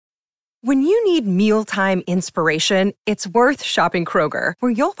When you need mealtime inspiration, it's worth shopping Kroger,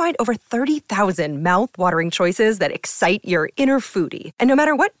 where you'll find over 30,000 mouth-watering choices that excite your inner foodie. And no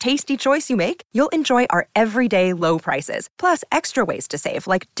matter what tasty choice you make, you'll enjoy our everyday low prices, plus extra ways to save,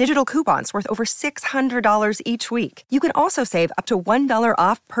 like digital coupons worth over $600 each week. You can also save up to $1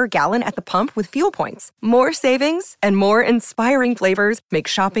 off per gallon at the pump with fuel points. More savings and more inspiring flavors make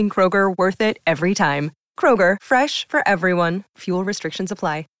shopping Kroger worth it every time. Kroger, fresh for everyone. Fuel restrictions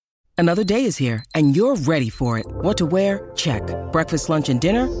apply. Another day is here, and you're ready for it. What to wear? Check. Breakfast, lunch, and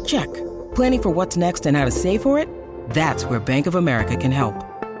dinner? Check. Planning for what's next and how to save for it? That's where Bank of America can help.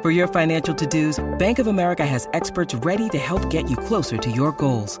 For your financial to-dos, Bank of America has experts ready to help get you closer to your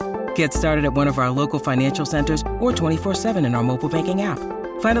goals. Get started at one of our local financial centers or 24/7 in our mobile banking app.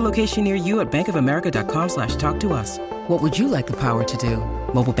 Find a location near you at bankofamerica.com/talktous. What would you like the power to do?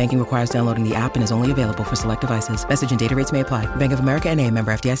 Mobile banking requires downloading the app and is only available for select devices. Message and data rates may apply. Bank of America N.A.,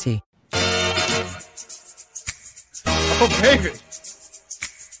 member FDIC. Oh, baby.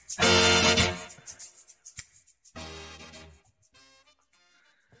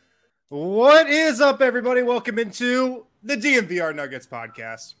 What is up, everybody? Welcome into the DNVR Nuggets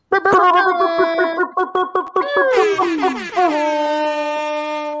podcast.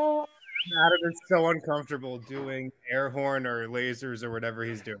 Adam is so uncomfortable doing air horn or lasers or whatever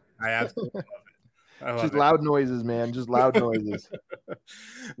he's doing. I absolutely love it. Just loud noises, man. Just loud noises.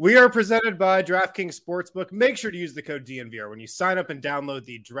 We are presented by DraftKings Sportsbook. Make sure to use the code DNVR when you sign up and download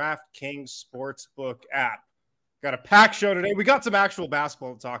the DraftKings Sportsbook app. Got a packed show today. We got some actual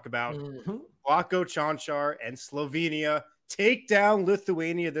basketball to talk about. Vlatko Čančar and Slovenia take down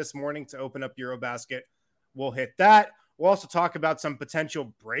Lithuania this morning to open up Eurobasket. We'll hit that. We'll also talk about some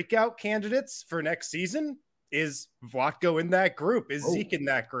potential breakout candidates for next season. Is Vlatko in that group? Is Zeke in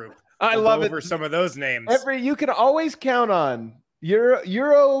that group? I love it. Over some of those names. You can always count on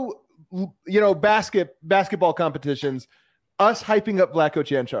Euro basketball competitions, us hyping up Vlatko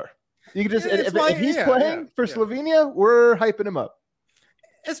Čančar. You can just if he's playing for Slovenia, we're hyping him up.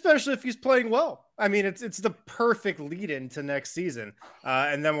 Especially if he's playing well. I mean, it's the perfect lead-in to next season.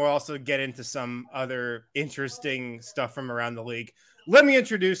 And then we'll also get into some other interesting stuff from around the league. Let me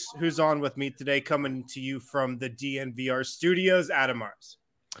introduce who's on with me today, coming to you from the DNVR studios, Adam Mars.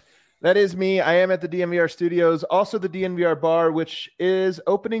 That is me. I am at the DNVR studios, also the DNVR bar, which is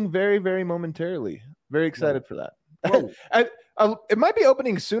opening very, very momentarily. Very excited for that. It might be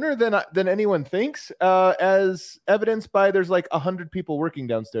opening sooner than anyone thinks, as evidenced by there's like 100 people working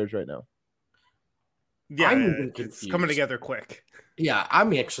downstairs right now. Yeah, it's coming together quick. Yeah,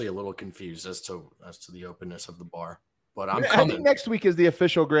 I'm actually a little confused as to the openness of the bar, but I think next week is the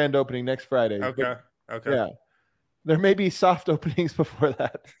official grand opening, next Friday. Okay. Yeah, there may be soft openings before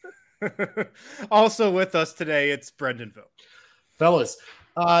that. Also with us today, it's Brendan Phil. Fellas,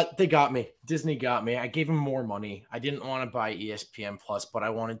 they got me. Disney got me. I gave them more money. I didn't want to buy ESPN Plus, but I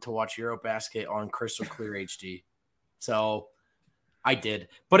wanted to watch Eurobasket on crystal clear HD. So I did.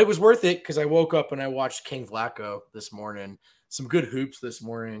 But it was worth it because I woke up and I watched King Vlatko this morning. Some good hoops this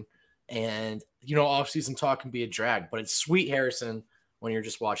morning. And, off-season talk can be a drag, but it's sweet, Harrison, when you're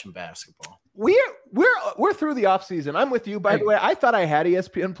just watching basketball. We're through the off season. I'm with you. By the way, I thought I had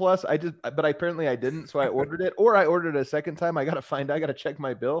ESPN Plus. But apparently I didn't. So I ordered it, or I ordered it a second time. I got to check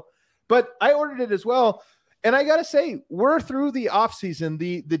my bill, but I ordered it as well. And I got to say, we're through the off season,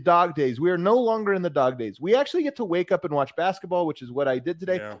 the dog days. We are no longer in the dog days. We actually get to wake up and watch basketball, which is what I did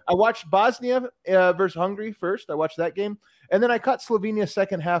today. Yeah. I watched Bosnia versus Hungary first. I watched that game. And then I caught Slovenia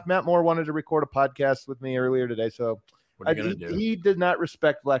second half. Matt Moore wanted to record a podcast with me earlier today. So he did not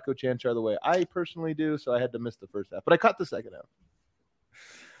respect Vlatko Čančar the way I personally do, so I had to miss the first half. But I caught the second half.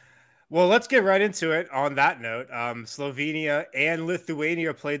 Well, let's get right into it. On that note, Slovenia and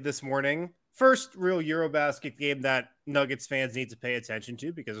Lithuania played this morning. First real Eurobasket game that Nuggets fans need to pay attention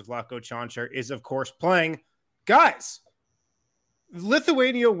to because Vlatko Čančar is, of course, playing. Guys,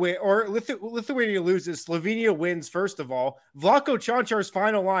 Lithuania loses. Slovenia wins, first of all. Vlatko Čančar's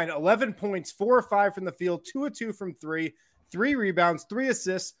final line, 11 points, 4 or 5 from the field, 2 of 2 from 3, 3 rebounds, 3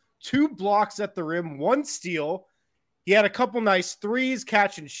 assists, 2 blocks at the rim, 1 steal. He had a couple nice threes,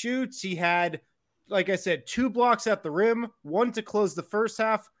 catch and shoots. He had, like I said, 2 blocks at the rim, 1 to close the first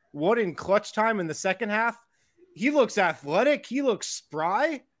half, 1 in clutch time in the second half. He looks athletic. He looks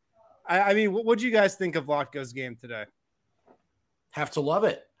spry. I mean, what do you guys think of Vlatko's game today? Have to love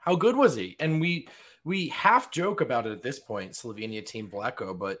it. How good was he? And we half joke about it at this point, Slovenia team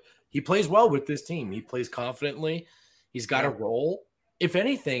Vlatko, but he plays well with this team. He plays confidently. He's got a role. If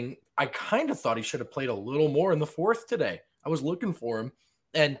anything, I kind of thought he should have played a little more in the fourth today. I was looking for him.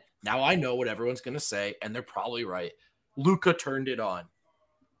 And now I know what everyone's going to say, and they're probably right. Luka turned it on.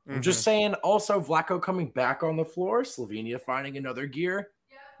 I'm just saying, also, Vlatko coming back on the floor, Slovenia finding another gear.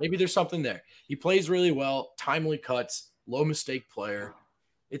 Maybe there's something there. He plays really well, timely cuts, low mistake player.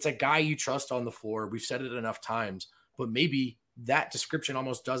 It's a guy you trust on the floor. We've said it enough times, but maybe that description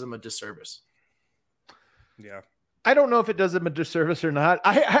almost does him a disservice. Yeah. I don't know if it does him a disservice or not.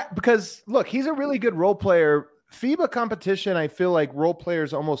 Because look, he's a really good role player. FIBA competition, I feel like role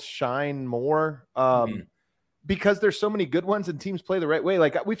players almost shine more because there's so many good ones and teams play the right way.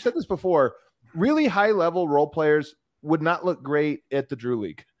 Like we've said this before, really high level role players would not look great at the Drew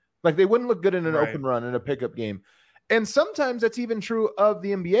League. Like they wouldn't look good in an open run in a pickup game. And sometimes that's even true of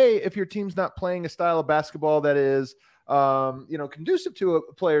the NBA if your team's not playing a style of basketball that is, conducive to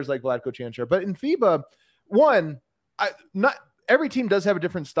players like Vlatko Čančar. But in FIBA, not every team does have a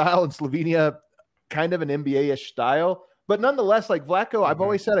different style, and Slovenia kind of an NBA-ish style. But nonetheless, like Vlatko, I've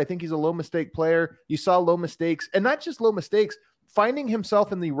always said I think he's a low mistake player. You saw low mistakes, and not just low mistakes, finding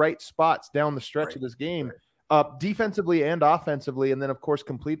himself in the right spots down the stretch of this game, defensively and offensively, and then, of course,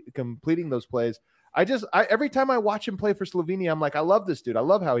 completing those plays. Every time I watch him play for Slovenia, I'm like, I love this dude. I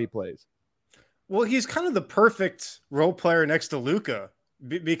love how he plays. Well, he's kind of the perfect role player next to Luka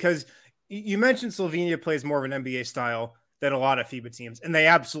because you mentioned Slovenia plays more of an NBA style than a lot of FIBA teams, and they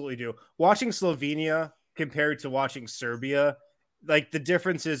absolutely do. Watching Slovenia compared to watching Serbia, like the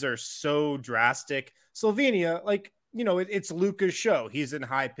differences are so drastic. Slovenia, it's Luka's show. He's in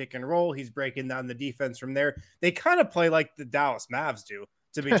high pick and roll. He's breaking down the defense from there. They kind of play like the Dallas Mavs do,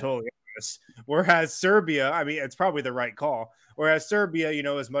 to be totally honest. Whereas Serbia, I mean, it's probably the right call. Whereas Serbia,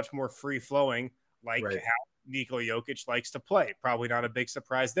 is much more free flowing, like how Nikola Jokic likes to play. Probably not a big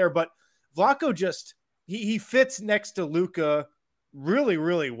surprise there, but Vlatko he fits next to Luka really,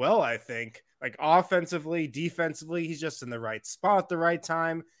 really well, I think. Like offensively, defensively, he's just in the right spot at the right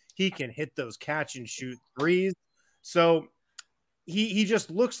time. He can hit those catch and shoot threes. So he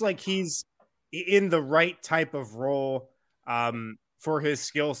just looks like he's in the right type of role for his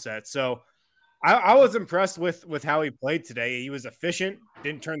skill set. So I was impressed with how he played today. He was efficient,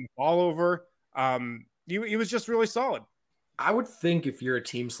 didn't turn the ball over. He was just really solid. I would think if you're a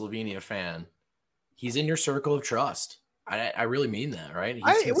Team Slovenia fan, he's in your circle of trust. I really mean that, right? We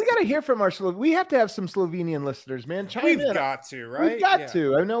got to hear from we have to have some Slovenian listeners, man. We've got to, right? We've got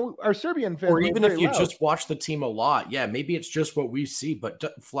to. I know our Serbian fans. Or even if you just watch the team a lot, maybe it's just what we see. But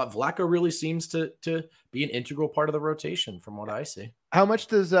Vlatko really seems to be an integral part of the rotation from what I see. How much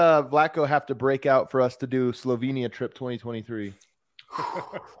does Vlatko have to break out for us to do Slovenia trip 2023?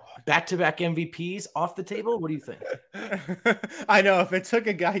 Back-to-back MVPs off the table? What do you think? I know if it took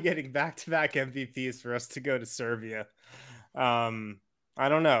a guy getting back-to-back MVPs for us to go to Serbia, I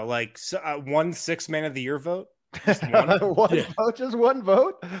don't know, like 1 6 man of the year vote. Just one? Just one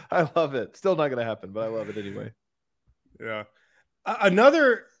vote. I love it. Still not going to happen, but I love it anyway. Yeah.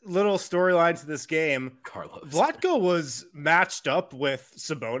 Another little storyline to this game. Carlos Vlatko was matched up with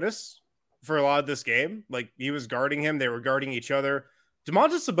Sabonis for a lot of this game. Like he was guarding him. They were guarding each other.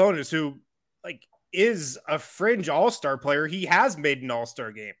 Domantas Sabonis, who is a fringe all-star player, he has made an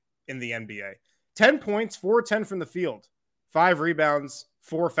all-star game in the NBA. 10 points, 4-10 from the field, 5 rebounds,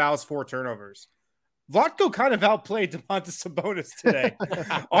 4 fouls, 4 turnovers. Vlatko kind of outplayed Domantas Sabonis today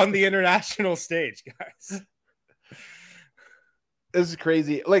on the international stage, guys. This is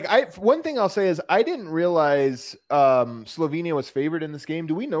crazy. One thing I'll say is I didn't realize Slovenia was favored in this game.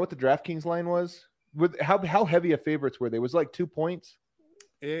 Do we know what the DraftKings line was? With how heavy of favorites were they? Was it 2 points?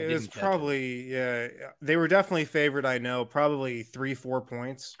 It was probably, they were definitely favored. I know, probably 3-4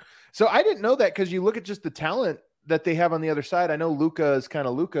 points. So I didn't know that because you look at just the talent that they have on the other side. I know Luka is kind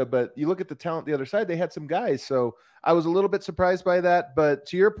of Luka, but you look at the talent the other side, they had some guys. So I was a little bit surprised by that. But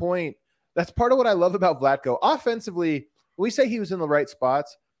to your point, that's part of what I love about Vlatko. Offensively, we say he was in the right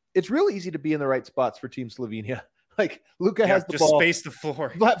spots. It's real easy to be in the right spots for Team Slovenia. Like Luka has the ball. Space the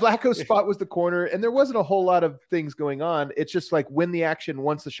floor. Vlatko's spot was the corner, and there wasn't a whole lot of things going on. It's just like when the action,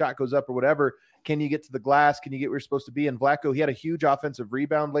 once the shot goes up or whatever, can you get to the glass? Can you get where you're supposed to be? And Vlatko, he had a huge offensive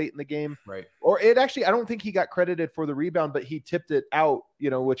rebound late in the game. Right. Or I don't think he got credited for the rebound, but he tipped it out,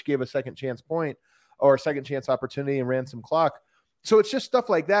 which gave a second chance point or a second chance opportunity and ran some clock. So it's just stuff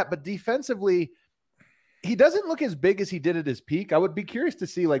like that. But defensively, he doesn't look as big as he did at his peak. I would be curious to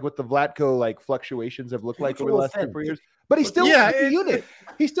see what the Vlatko fluctuations have looked like over the last 3-4 years. But he still looks like a unit.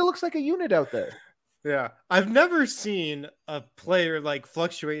 He still looks like a unit out there. Yeah. I've never seen a player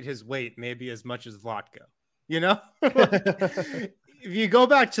fluctuate his weight maybe as much as Vlatko. If you go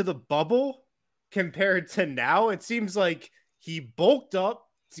back to the bubble compared to now, it seems like he bulked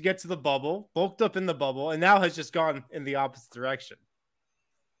up to get to the bubble, bulked up in the bubble, and now has just gone in the opposite direction.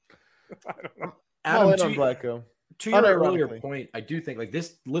 I don't know. Adam, on Vlatko. to your earlier point, I do think like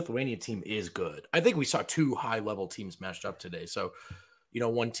this Lithuania team is good. I think we saw two high-level teams matched up today. So,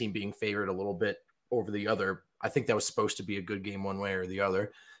 one team being favored a little bit over the other. I think that was supposed to be a good game one way or the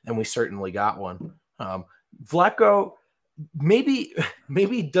other, and we certainly got one. Vlatko maybe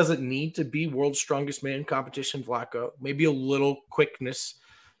doesn't need to be world's strongest man in competition. Vlatko, maybe a little quickness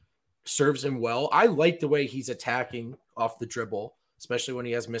serves him well. I like the way he's attacking off the dribble, especially when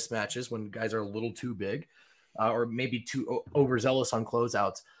he has mismatches, when guys are a little too big or maybe too overzealous on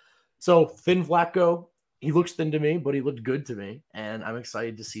closeouts. So thin Vlatko, he looks thin to me, but he looked good to me, and I'm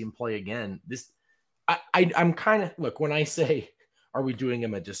excited to see him play again. I'm kind of, look, when I say, are we doing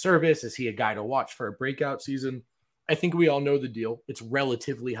him a disservice? Is he a guy to watch for a breakout season? I think we all know the deal. It's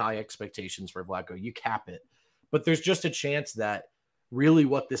relatively high expectations for Vlatko. You cap it. But there's just a chance that really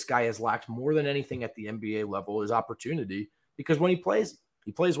what this guy has lacked more than anything at the NBA level is opportunity, because when he plays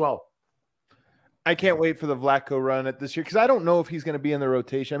well. I can't wait for the Vlatko run at this year because I don't know if he's going to be in the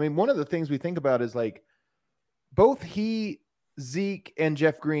rotation. I mean, one of the things we think about is like both he, Zeke, and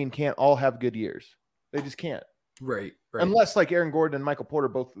Jeff Green can't all have good years. They just can't. Right. Unless like Aaron Gordon and Michael Porter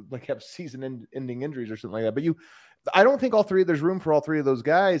both like have season-ending injuries or something like that. But I don't think there's room for all three of those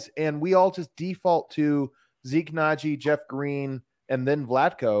guys, and we all just default to Zeke Naji, Jeff Green, and then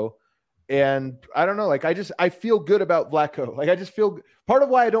Vlatko. And I don't know, like I feel good about Vlatko. Like I just feel part of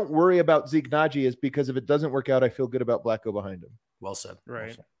why I don't worry about Zeke Naji is because if it doesn't work out, I feel good about Vlatko behind him. Well said.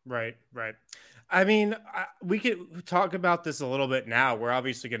 Right. I mean, we could talk about this a little bit now. We're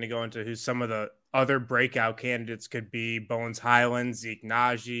obviously going to go into who some of the other breakout candidates could be. Bones Highland, Zeke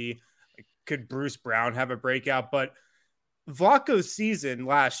Naji. Could Bruce Brown have a breakout? But Vlatko's season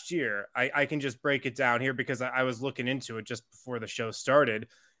last year, I can just break it down here because I was looking into it just before the show started.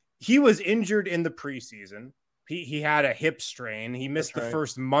 He was injured in the preseason. He had a hip strain. He missed the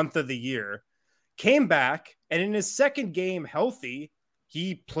first month of the year, came back, and in his second game healthy,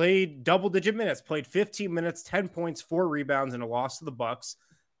 he played double-digit minutes, played 15 minutes, 10 points, 4 rebounds, and a loss to the Bucks.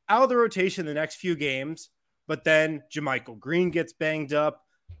 Out of the rotation the next few games, but then JaMychal Green gets banged up.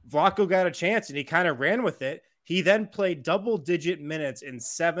 Vlatko got a chance, and he kind of ran with it. He then played double-digit minutes in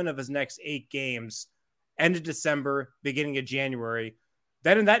 7 of his next 8 games, end of December, beginning of January.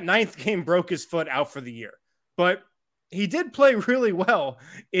 Then in that 9th game, broke his foot, out for the year. But he did play really well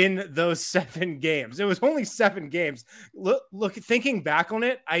in those 7 games. It was only 7 games. Look, thinking back on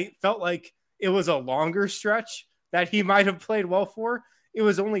it, I felt like it was a longer stretch that he might have played well for. It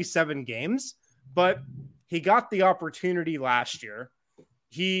was only 7 games, but he got the opportunity last year.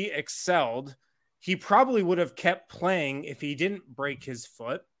 He excelled. He probably would have kept playing if he didn't break his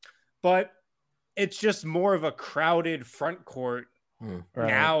foot, but it's just more of a crowded front court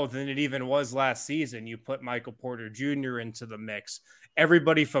now than it even was last season. You put Michael Porter Jr. into the mix.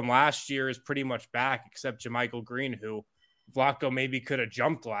 Everybody from last year is pretty much back except JaMychal Green, who Vlatko maybe could have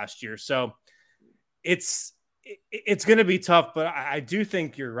jumped last year. So it's going to be tough, but I do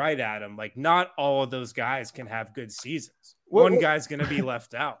think you're right, Adam. Like, not all of those guys can have good seasons. One guy's going to be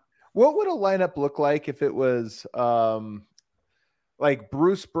left out. What would a lineup look like if it was like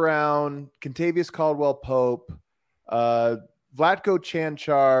Bruce Brown, Kentavious Caldwell-Pope, Vlatko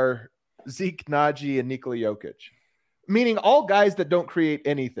Cancar, Zeke Naji, and Nikola Jokic? Meaning all guys that don't create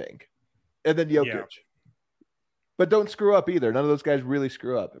anything. And then Jokic. Yeah. But don't screw up either. None of those guys really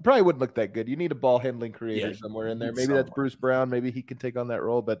screw up. It probably wouldn't look that good. You need a ball handling creator somewhere in there. Maybe that's Bruce Brown. Maybe he can take on that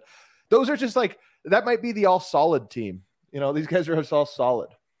role. But those are just like, that might be the all solid team. These guys are all solid.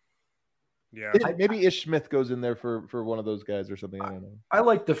 Yeah. Maybe Ish Smith goes in there for one of those guys or something. I don't know. I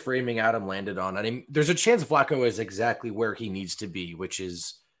like the framing Adam landed on. I mean, there's a chance Vlatko is exactly where he needs to be, which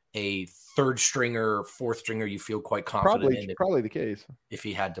is a 3rd stringer, 4th stringer. You feel quite confident in. Probably the case if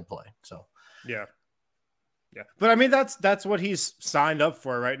he had to play. So, yeah. But I mean, that's what he's signed up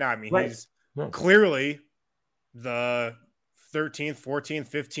for right now. I mean, he's clearly the 13th, 14th,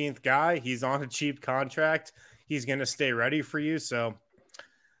 15th guy. He's on a cheap contract. He's going to stay ready for you. So,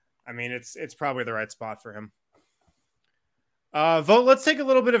 I mean, it's probably the right spot for him. Vote. Let's take a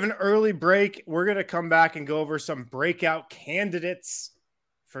little bit of an early break. We're going to come back and go over some breakout candidates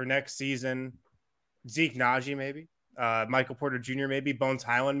for next season. Zeke Naji, maybe. Michael Porter Jr., maybe. Bones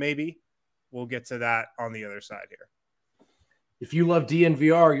Highland, maybe. We'll get to that on the other side here. If you love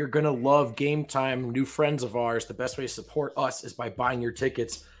DNVR, you're going to love Game Time, new friends of ours. The best way to support us is by buying your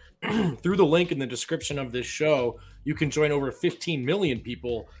tickets through the link in the description of this show. You can join over 15 million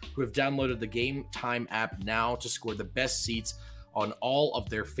people who have downloaded the Game Time app now to score the best seats on all of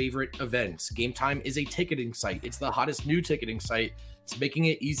their favorite events. Game Time is a ticketing site. It's the hottest new ticketing site. It's making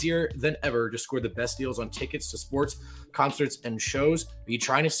it easier than ever to score the best deals on tickets to sports, concerts, and shows. Are you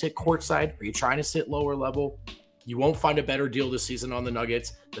trying to sit courtside? Are you trying to sit lower level? You won't find a better deal this season on the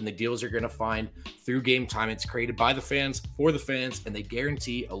Nuggets than the deals you're going to find through Game Time. It's created by the fans, for the fans, and they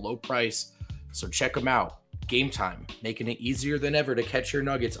guarantee a low price. So check them out. Game Time, making it easier than ever to catch your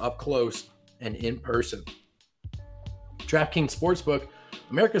Nuggets up close and in person. DraftKings Sportsbook,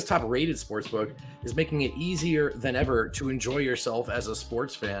 America's top-rated sportsbook, is making it easier than ever to enjoy yourself as a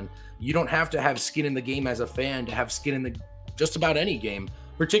sports fan. You don't have to have skin in the game as a fan to have skin in the just about any game,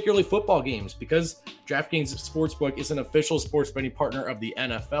 particularly football games, because DraftKings Sportsbook is an official sports betting partner of the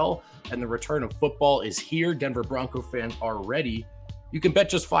NFL, and the return of football is here. Denver Bronco fans are ready. You can bet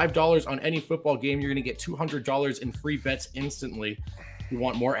just $5 on any football game. You're going to get $200 in free bets instantly. If you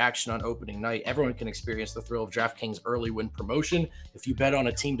want more action on opening night, everyone can experience the thrill of DraftKings early win promotion. If you bet on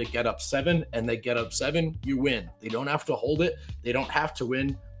a team to get up 7 and they get up 7, you win. They don't have to hold it. They don't have to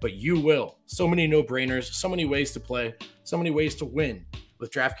win, but you will. So many no-brainers, so many ways to play, so many ways to win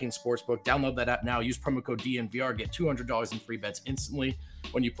with DraftKings Sportsbook. Download that app now. Use promo code DNVR. Get $200 in free bets instantly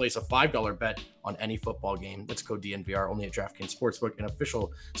when you place a $5 bet on any football game. That's code DNVR, only at DraftKings Sportsbook, an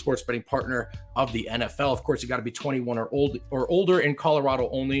official sports betting partner of the NFL. Of course, you got to be 21 or older in Colorado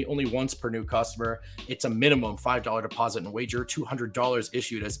only once per new customer. It's a minimum $5 deposit and wager, $200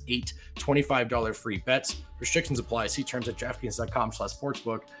 issued as 8 $25 free bets. Restrictions apply. See terms at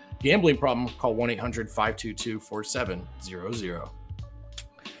DraftKings.com/sportsbook. Gambling problem? Call 1-800-522-4700.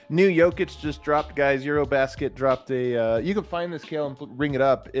 New Jokic just dropped, guys. Eurobasket dropped a you can find this, Kale, and bring it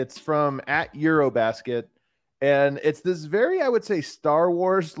up. It's from @Eurobasket, and it's this very, I would say, Star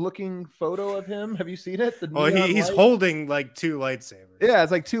Wars looking photo of him. Have you seen it? He's holding like 2 lightsabers. Yeah,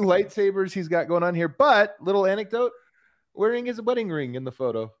 it's like 2 lightsabers he's got going on here. But little anecdote, wearing his wedding ring in the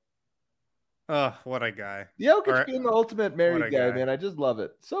photo. Oh, what a guy. Jokic being the ultimate married guy, guy, man. I just love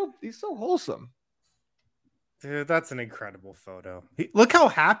it. He's so wholesome. Dude, that's an incredible photo. Look how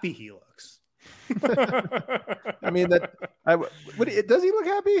happy he looks. I mean, does he look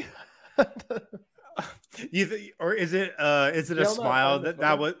happy? Or is it a smile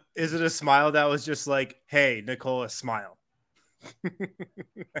is it a smile that was just like, hey, Nicola, smile?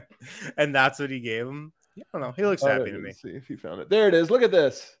 And that's what he gave him. I don't know. He looks happy to me. Let's see if he found it. There it is. Look at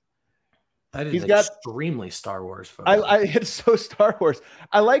this. That is extremely Star Wars photo. It's so Star Wars.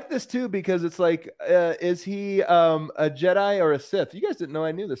 I like this too because it's like, is he a Jedi or a Sith? You guys didn't know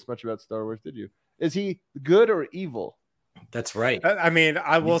I knew this much about Star Wars, did you? Is he good or evil? That's right. I mean,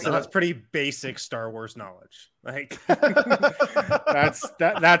 I will say that's pretty basic Star Wars knowledge. Like that's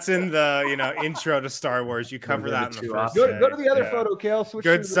in the intro to Star Wars. You cover that in the first. Go to the other photo, Kale.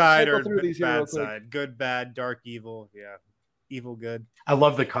 Good side or bad side? Good, bad, dark, evil. Yeah. Evil, good. I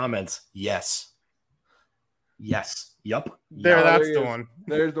love the comments. Yes. Yup. That's the one.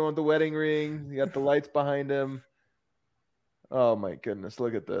 There's the one with the wedding ring. You got the lights behind him. Oh my goodness.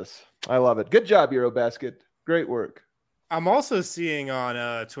 Look at this. I love it. Good job, Eurobasket. Great work. I'm also seeing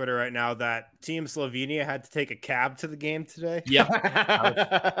on Twitter right now that Team Slovenia had to take a cab to the game today. Yeah.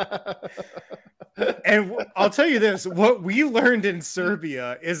 And I'll tell you this, what we learned in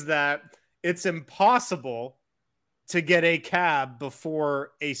Serbia is that it's impossible to get a cab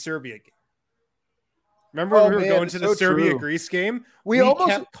before a Serbia game. Remember we were going to the Serbia-Greece game? We almost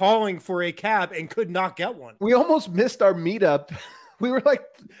kept calling for a cab and could not get one. We almost missed our meetup. We were like,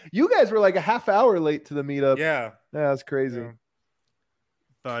 you guys were like a half hour late to the meetup. Yeah. That's crazy. Yeah.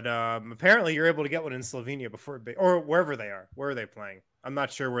 But apparently you're able to get one in Slovenia or wherever they are. Where are they playing? I'm not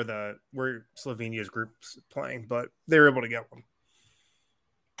sure where Slovenia's group's playing, but they were able to get one.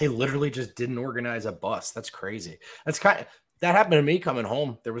 They literally just didn't organize a bus. That's crazy. That happened to me coming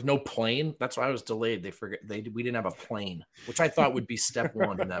home. There was no plane. That's why I was delayed. We didn't have a plane, which I thought would be step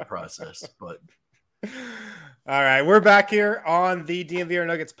one in that process. But all right, we're back here on the DNVR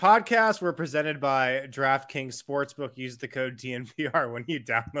Nuggets podcast. We're presented by DraftKings Sportsbook. Use the code DNVR when you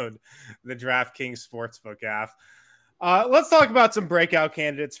download the DraftKings Sportsbook app. Let's talk about some breakout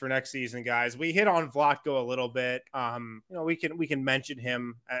candidates for next season, guys. We hit on Vlatko a little bit. We can mention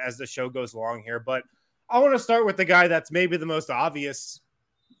him as the show goes along here, but I want to start with the guy that's maybe the most obvious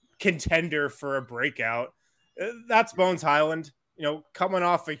contender for a breakout. That's Bones Hyland. Coming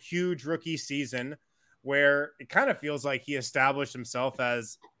off a huge rookie season where it kind of feels like he established himself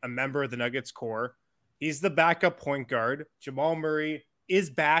as a member of the Nuggets core. He's the backup point guard. Jamal Murray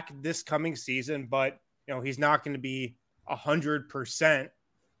is back this coming season, but he's not going to be 100%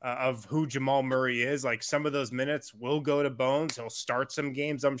 of who Jamal Murray is. Like, some of those minutes will go to Bones. He'll start some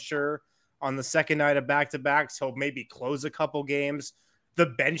games, I'm sure, on the second night of back-to-backs. He'll maybe close a couple games. The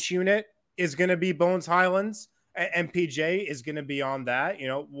bench unit is going to be Bones Hyland's. MPJ is going to be on that.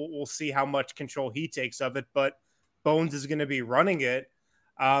 We'll see how much control he takes of it, but Bones is going to be running it.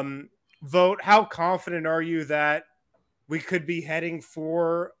 Vote, how confident are you that we could be heading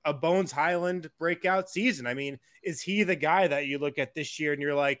for a Bones Highland breakout season? I mean, is he the guy that you look at this year and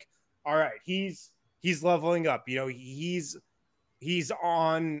you're like, all right, he's leveling up. You know, he's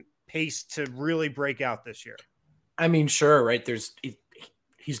on pace to really break out this year. I mean, sure, right?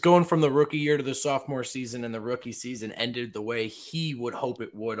 He's going from the rookie year to the sophomore season, and the rookie season ended the way he would hope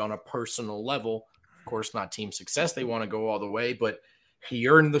it would on a personal level. Of course, not team success. They want to go all the way, but he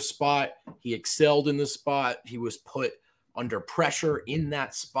earned the spot. He excelled in the spot. He was put under pressure in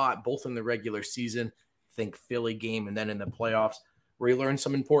that spot, both in the regular season, think Philly game, and then in the playoffs, where he learned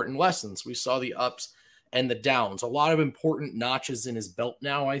some important lessons. We saw the ups and the downs, a lot of important notches in his belt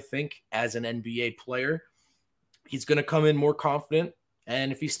now, I think, as an NBA player. He's going to come in more confident.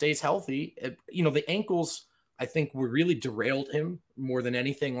 And if he stays healthy, the ankles, I think, were really derailed him more than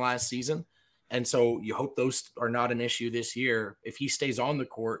anything last season. And so you hope those are not an issue this year. If he stays on the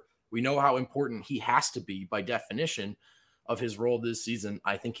court, we know how important he has to be by definition of his role this season.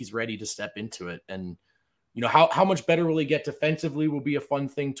 I think he's ready to step into it. And, how much better will he get defensively will be a fun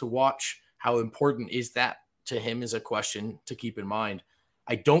thing to watch. How important is that to him is a question to keep in mind.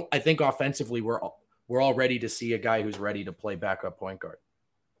 I think offensively we're all ready to see a guy who's ready to play backup point guard.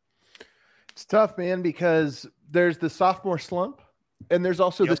 It's tough, man, because there's the sophomore slump and there's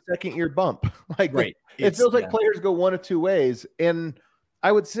also the second year bump. Right. It feels like players go one of two ways. And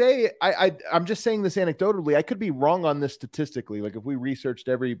I would say, I'm just saying this anecdotally, I could be wrong on this statistically. Like if we researched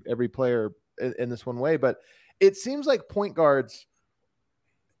every player in this one way, but it seems like point guards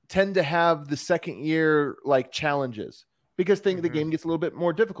tend to have the second year like challenges. Because the game gets a little bit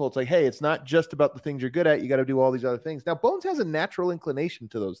more difficult. It's like, hey, it's not just about the things you're good at. You got to do all these other things. Now, Bones has a natural inclination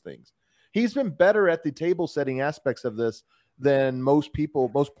to those things. He's been better at the table setting aspects of this than most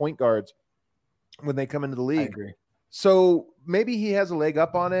point guards when they come into the league. I agree. So maybe he has a leg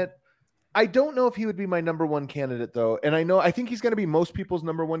up on it. I don't know if he would be my number one candidate, though. And I think he's going to be most people's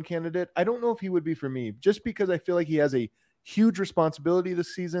number one candidate. I don't know if he would be for me, just because I feel like he has a huge responsibility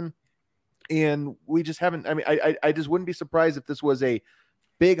this season. And we just haven't. I mean, I just wouldn't be surprised if this was a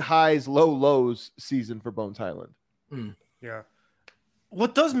big highs, low lows season for Bones Highland. Yeah.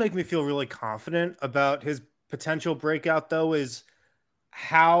 What does make me feel really confident about his potential breakout, though, is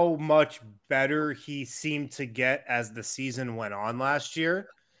how much better he seemed to get as the season went on last year.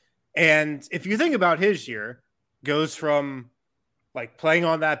 And if you think about his year, goes from like playing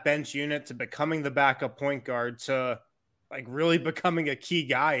on that bench unit to becoming the backup point guard to like really becoming a key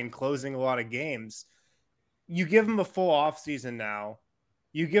guy and closing a lot of games. You give him a full offseason now.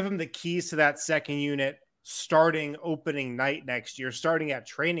 You give him the keys to that second unit starting opening night next year, starting at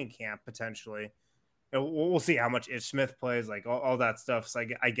training camp potentially. And we'll see how much Ish Smith plays, like all that stuff. So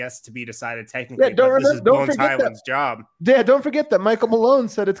I guess to be decided technically. Yeah, don't forget Bones Highland's job. Yeah, don't forget that Michael Malone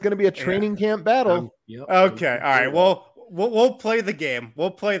said it's going to be a training camp battle. Okay, all right. Well, we'll play the game.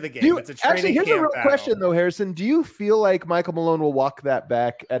 We'll play the game. It's a training here's camp a real battle. question, though, Harrison. Do you feel like Michael Malone will walk that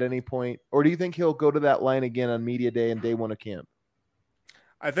back at any point? Or do you think he'll go to that line again on media day and day one of camp?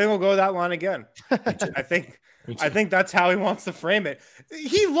 I think we'll go that line again. I think that's how he wants to frame it.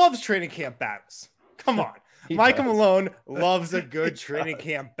 He loves training camp battles. Come on. Michael Malone loves a good training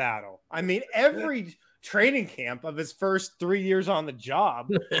camp battle. I mean, every training camp of his first 3 years on the job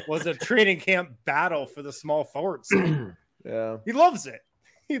was a training camp battle for the small forward spot. Yeah. He loves it.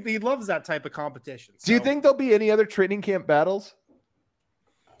 He loves that type of competition. So. Do you think there'll be any other training camp battles?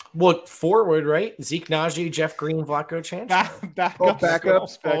 Well, forward, right? Zeke Najee, Jeff Green, Vlatko Chance.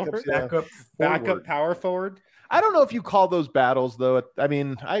 Backup power forward. I don't know if you call those battles, though. I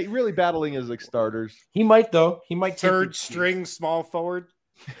mean, battling is like starters. He might, though. He might third string small forward.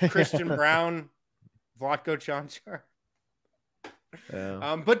 Christian Brown, Vlatko Chanchar.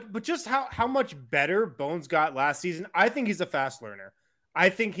 Yeah. But just how much better Bones got last season. I think he's a fast learner. I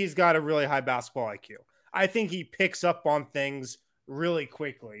think he's got a really high basketball IQ. I think he picks up on things really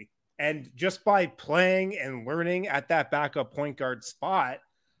quickly. And just by playing and learning at that backup point guard spot,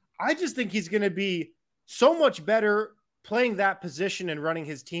 I just think he's going to be so much better playing that position and running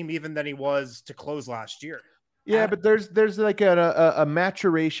his team even than he was to close last year. Yeah, but there's like a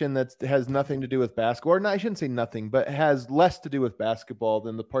maturation that has nothing to do with basketball. Or not, I shouldn't say nothing, but has less to do with basketball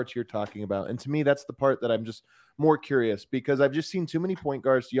than the parts you're talking about. And to me, that's the part that I'm just more curious, because I've just seen too many point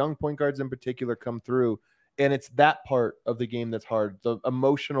guards, young point guards in particular, come through. And it's that part of the game that's hard. The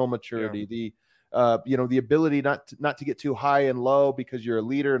emotional maturity, the ability not to get too high and low because you're a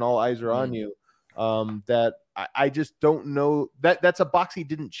leader and all eyes are on you. That I just don't know that's a box he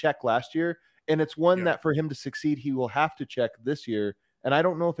didn't check last year. And it's one that for him to succeed, he will have to check this year. And I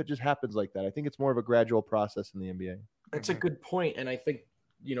don't know if it just happens like that. I think it's more of a gradual process in the NBA. That's a good point. And I think,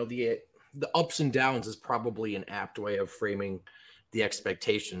 the ups and downs is probably an apt way of framing the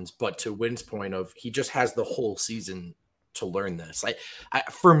expectations. But to Wynn's point of he just has the whole season to learn this.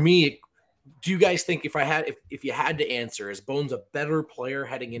 For me, do you guys think if you had to answer, is Bones a better player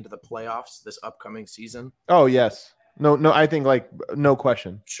heading into the playoffs this upcoming season? Oh, yes. No, I think no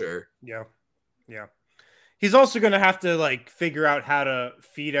question. Sure. Yeah. He's also going to have to figure out how to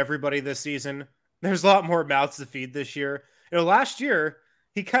feed everybody this season. There's a lot more mouths to feed this year. Last year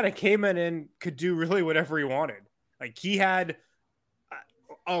he kind of came in and could do really whatever he wanted. He had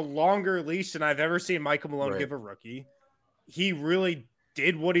a longer leash than I've ever seen Michael Malone give a rookie. He really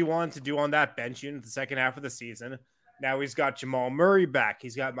did what he wanted to do on that bench unit the second half of the season. Now he's got Jamal Murray back.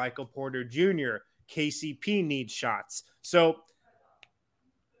 He's got Michael Porter Jr. KCP needs shots. So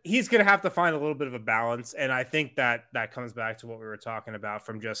he's going to have to find a little bit of a balance. And I think that comes back to what we were talking about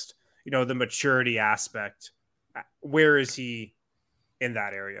from just, the maturity aspect. Where is he in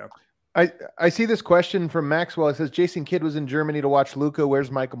that area? I see this question from Maxwell. It says, Jason Kidd was in Germany to watch Luka. Where's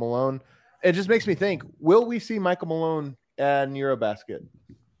Michael Malone? It just makes me think, will we see Michael Malone at Eurobasket?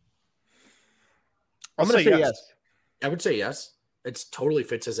 I'm going to say yes. I would say yes. It totally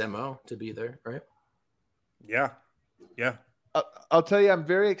fits his MO to be there, right? Yeah. I'll tell you, I'm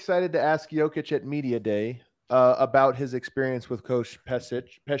very excited to ask Jokic at Media Day about his experience with Coach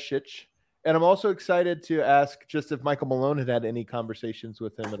Pesic. And I'm also excited to ask just if Michael Malone had any conversations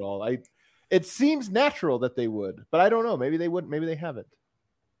with him at all. It seems natural that they would, but I don't know. Maybe they would. Maybe they haven't.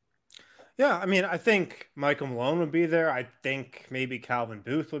 Yeah, I mean, I think Michael Malone would be there. I think maybe Calvin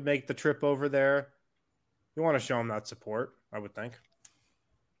Booth would make the trip over there. You want to show him that support, I would think.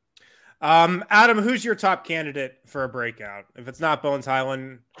 Adam, who's your top candidate for a breakout? If it's not Bones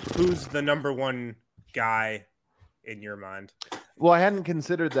Highland, who's the number one guy in your mind? Well, I hadn't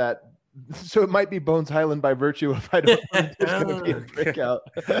considered that. So it might be Bones Highland by virtue of I don't know if there's going to be a breakout.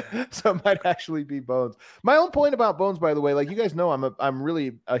 So it might actually be Bones. My own point about Bones, by the way, you guys know, I'm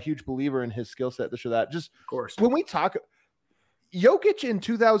really a huge believer in his skill set, this or that. Just of course, when we talk Jokic in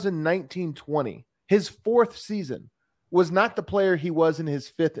 2019-20, his fourth season was not the player he was in his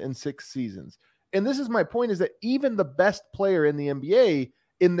fifth and sixth seasons. And this is my point, is that even the best player in the NBA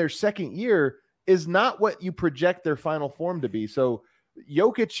in their second year is not what you project their final form to be. So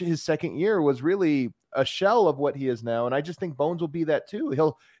Jokic, his second year, was really a shell of what he is now. And I just think Bones will be that too.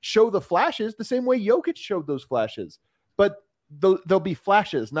 He'll show the flashes the same way Jokic showed those flashes, but they'll be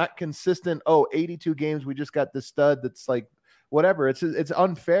flashes, not consistent. 82 games. We just got this stud that's whatever. It's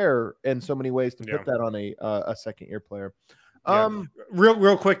unfair in so many ways to put that on a second year player.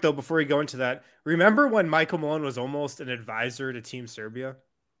 Real quick though, before we go into that, remember when Michael Malone was almost an advisor to Team Serbia?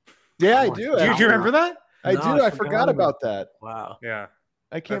 Yeah, I do. Do you remember that? I do. I forgot about that. Wow. Yeah.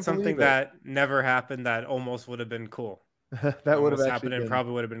 I can't That's something that never happened that almost would have been cool. That would have happened and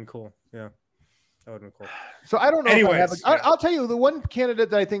probably would have been cool. Yeah. That would have been cool. So I don't know. Anyways, I'll tell you the one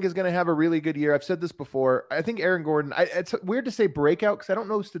candidate that I think is going to have a really good year. I've said this before. I think Aaron Gordon. It's weird to say breakout because I don't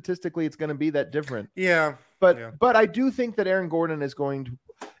know statistically it's going to be that different. Yeah. But I do think that Aaron Gordon is going to,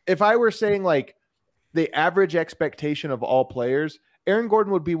 if I were saying the average expectation of all players, Aaron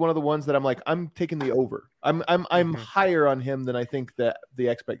Gordon would be one of the ones that I'm taking the over. I'm higher on him than I think that the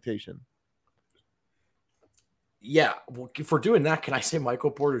expectation. Yeah. Well, if we're doing that, can I say Michael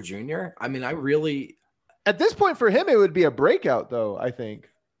Porter Jr.? I mean, at this point for him, it would be a breakout though, I think.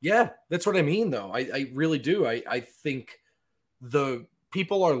 Yeah, that's what I mean though. I really do. I think the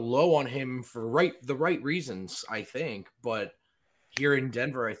people are low on him for the right reasons, I think. But here in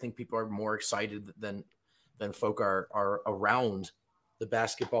Denver, I think people are more excited than folk are around the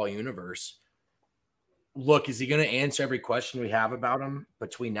basketball universe. Look, is he going to answer every question we have about him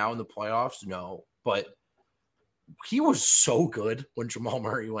between now and the playoffs? No, but he was so good when Jamal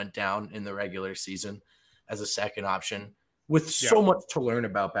Murray went down in the regular season as a second option with so much to learn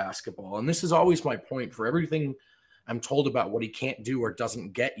about basketball. And this is always my point for everything I'm told about what he can't do or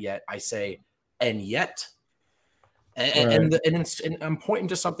doesn't get yet. I say, and yet, and I'm pointing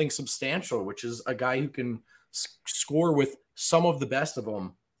to something substantial, which is a guy who can score with some of the best of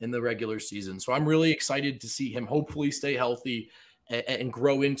them in the regular season. So I'm really excited to see him hopefully stay healthy and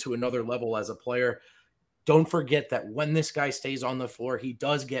grow into another level as a player. Don't forget that when this guy stays on the floor, he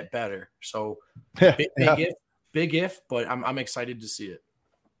does get better. So big if, but I'm excited to see it.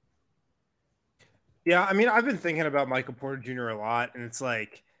 Yeah, I mean, I've been thinking about Michael Porter Jr. a lot, and it's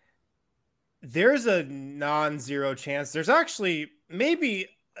there's a non-zero chance. There's actually maybe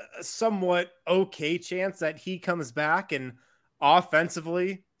a somewhat okay chance that he comes back and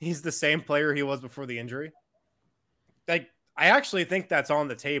offensively he's the same player he was before the injury. I actually think that's on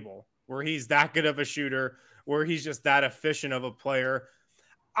the table, where he's that good of a shooter, where he's just that efficient of a player.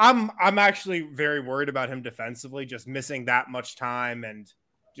 I'm actually very worried about him defensively, just missing that much time and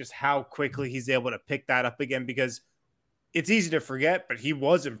just how quickly he's able to pick that up again, because it's easy to forget, but he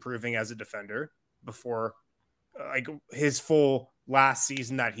was improving as a defender before like his full last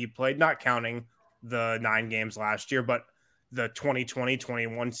season that he played, not counting the 9 games last year, but the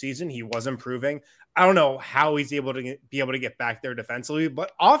 2020-21 season, he was improving. I don't know how he's able to get back there defensively,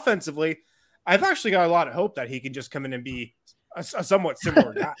 but offensively, I've actually got a lot of hope that he can just come in and be a somewhat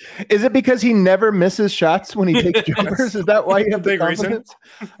similar guy. Is it because he never misses shots when he takes jumpers? Is that why you have the confidence?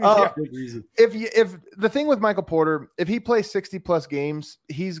 Big reason. If the thing with Michael Porter, if he plays 60 plus games,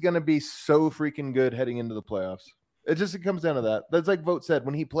 he's going to be so freaking good heading into the playoffs. It comes down to that. That's like Vogt said,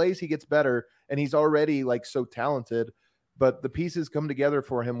 when he plays, he gets better, and he's already like so talented, but the pieces come together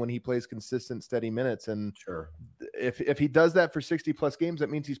for him when he plays consistent, steady minutes. And sure, if he does that for 60 plus games, that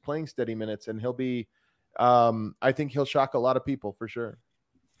means he's playing steady minutes, and he'll be, I think he'll shock a lot of people for sure.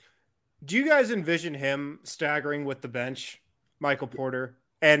 Do you guys envision him staggering with the bench, Michael Porter?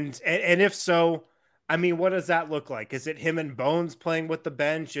 And if so, I mean, what does that look like? Is it him and Bones playing with the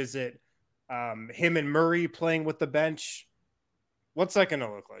bench? Is it him and Murray playing with the bench? What's that going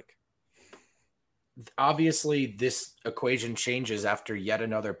to look like? Obviously, this equation changes after yet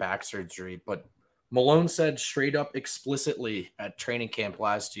another back surgery, but Malone said straight up explicitly at training camp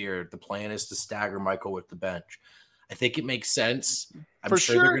last year, the plan is to stagger Michael with the bench. I think it makes sense. I'm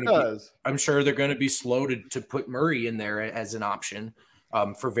sure they're going to be slow to put Murray in there as an option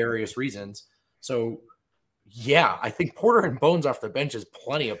for various reasons. So, yeah, I think Porter and Bones off the bench is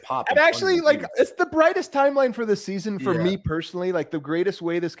plenty of pop. And actually, like, it's the brightest timeline for this season for me personally. Like, the greatest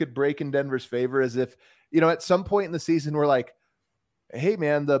way this could break in Denver's favor is if, at some point in the season, we're like, hey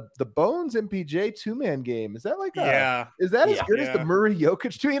man, the Bones MPJ 2-man game, is that like is that as good as the Murray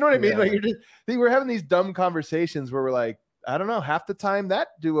Jokic 2? You know what I mean? Like, we're having these dumb conversations where we're like, I don't know, half the time that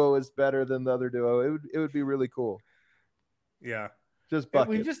duo is better than the other duo. It would be really cool. Yeah. Just bucket.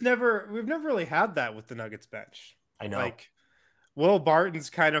 We've never really had that with the Nuggets bench. I know. Like, Will Barton's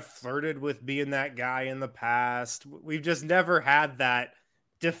kind of flirted with being that guy in the past. We've just never had that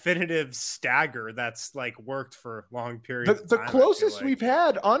definitive stagger that's like worked for long periods of time. The closest we've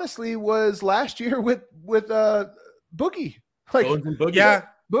had, honestly, was last year with Boogie. Like,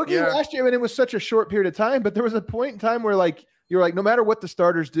 Boogie last year, and it was such a short period of time, but there was a point in time where like you're like, no matter what the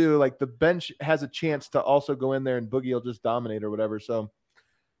starters do, like the bench has a chance to also go in there and Boogie will just dominate or whatever. So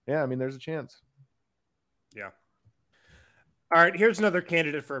yeah, I mean, there's a chance. Yeah. All right, here's another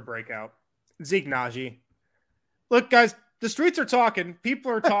candidate for a breakout. Zeke Naji. Look, guys, the streets are talking.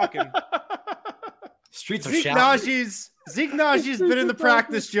 People are talking. Streets are shouting. Zeke Naji's been in the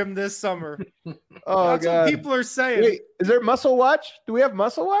practice gym this summer. That's God. What people are saying. Wait, is there Muscle Watch? Do we have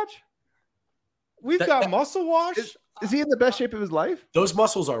Muscle Watch? We've got Muscle Watch. Is he in the best shape of his life? Those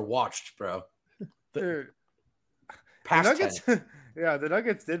muscles are watched, bro. Dude. Past the Nuggets, 10. Yeah, the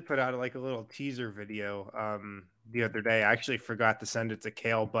Nuggets did put out like a little teaser video the other day. I actually forgot to send it to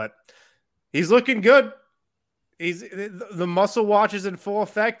Kale, but he's looking good. The Muscle Watch is in full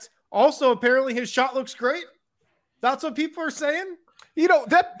effect. Also, apparently his shot looks great. That's what people are saying.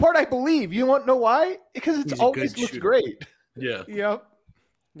 That part I believe. You want to know why? Because it's always looks great. Yeah. Yep.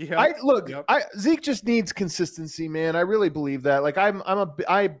 Zeke just needs consistency, man. I really believe that. Like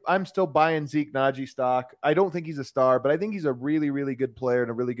I'm still buying Zeke Naji stock. I don't think he's a star, but I think he's a really, really good player and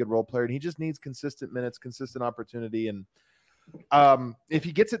a really good role player. And he just needs consistent minutes, consistent opportunity. And if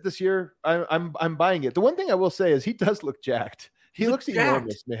he gets it this year, I'm buying it. The one thing I will say is he does look jacked. He looks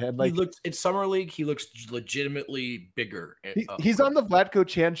enormous, man. Like, he looks in summer league, he looks legitimately bigger. He's on the Vlatko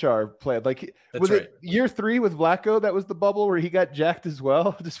Chanchar plan. Like, it year 3 with Vlatko? That was the bubble where he got jacked as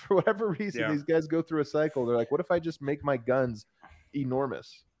well. Just for whatever reason, these guys go through a cycle. They're like, what if I just make my guns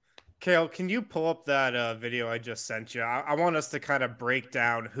enormous? Kale, can you pull up that video I just sent you? I want us to kind of break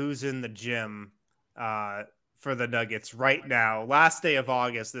down who's in the gym for the Nuggets right now. Last day of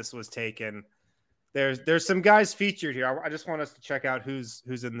August, this was taken. There's some guys featured here. I just want us to check out who's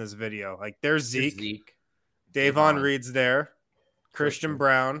in this video. Like, there's Zeke. Davon Reed's there. Christian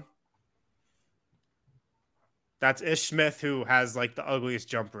Brown. That's Ish Smith, who has like the ugliest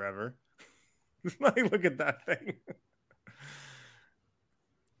jumper ever. Like, look at that thing.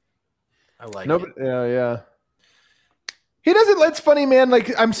 I like it. Yeah. He doesn't. It's funny, man.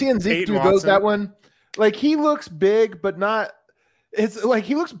 Like, I'm seeing Zeke do that one. Like, he looks big, but not. It's like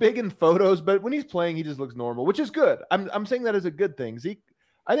he looks big in photos, but when he's playing, he just looks normal, which is good. I'm saying that as a good thing.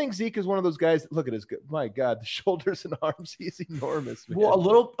 I think Zeke is one of those guys. Look at his my God, the shoulders and arms. He's enormous, man. Well,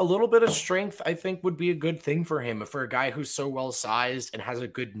 a little bit of strength, I think, would be a good thing for him. For a guy who's so well sized and has a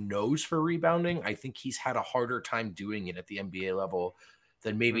good nose for rebounding, I think he's had a harder time doing it at the NBA level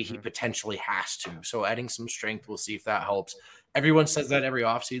then maybe he potentially has to. So adding some strength, we'll see if that helps. Everyone says that every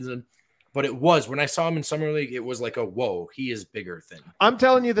offseason, but it was when I saw him in Summer League, it was like a whoa, he is bigger thing. I'm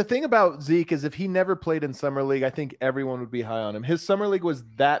telling you, the thing about Zeke is if he never played in Summer League, I think everyone would be high on him. His Summer League was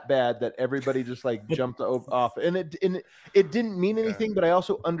that bad that everybody just like jumped off, and it didn't mean anything. But I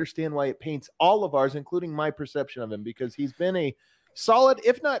also understand why it paints all of ours, including my perception of him, because he's been a solid,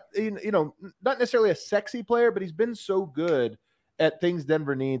 if not not necessarily a sexy player, but he's been so good at things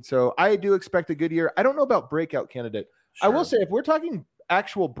Denver needs. So I do expect a good year. I don't know about breakout candidate. Sure. I will say if we're talking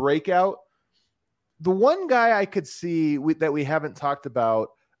actual breakout, the one guy I could see that we haven't talked about,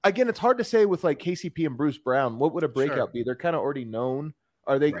 again, it's hard to say with like KCP and Bruce Brown. What would a breakout be? They're kind of already known.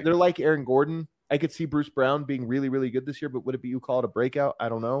 Are they? Right. They're like Aaron Gordon. I could see Bruce Brown being really, really good this year, but would it be you call it a breakout? I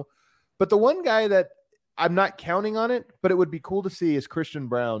don't know. But the one guy that I'm not counting on it, but it would be cool to see is Christian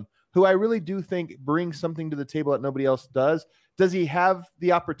Brown, who I really do think brings something to the table that nobody else does. Does he have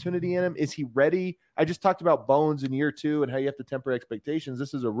the opportunity in him? Is he ready? I just talked about Bones in year 2 and how you have to temper expectations.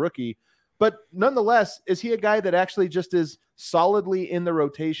 This is a rookie. But nonetheless, is he a guy that actually just is solidly in the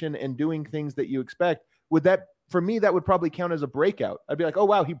rotation and doing things that you expect? Would that, for me, that would probably count as a breakout. I'd be like, oh,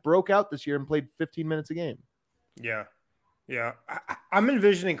 wow, he broke out this year and played 15 minutes a game. Yeah. Yeah. I'm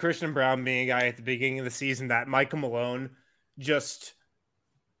envisioning Christian Brown being a guy at the beginning of the season that Michael Malone just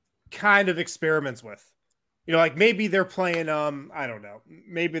kind of experiments with. Like maybe they're playing, I don't know,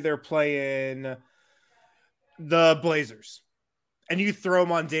 maybe they're playing the Blazers. And you throw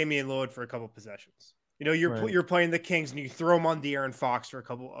him on Damian Lillard for a couple of possessions. You're playing the Kings and you throw him on De'Aaron Fox for a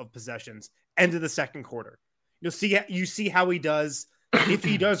couple of possessions. End of the second quarter. You see how he does. If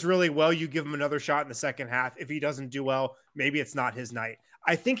he does really well, you give him another shot in the second half. If he doesn't do well, maybe it's not his night.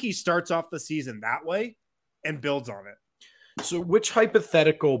 I think he starts off the season that way and builds on it. So which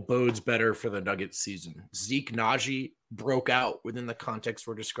hypothetical bodes better for the Nuggets season? Zeke Naji broke out within the context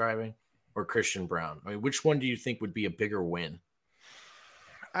we're describing, or Christian Brown? I mean, which one do you think would be a bigger win?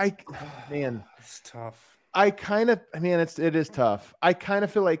 It's tough. It is tough. I kind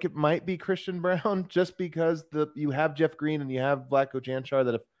of feel like it might be Christian Brown just because you have Jeff Green and you have Vlatko Jančar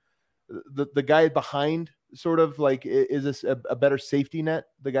that if the guy behind sort of like is this a better safety net,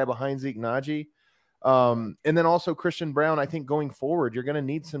 the guy behind Zeke Naji. And then also Christian Brown, I think going forward, you're going to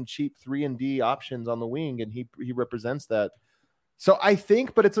need some cheap 3-and-D options on the wing, and he represents that. So I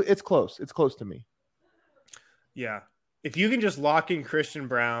think, but it's close. It's close to me. Yeah. If you can just lock in Christian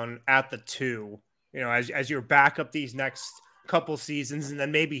Brown at the 2, as your backup these next couple seasons, and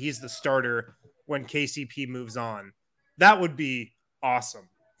then maybe he's the starter when KCP moves on, that would be awesome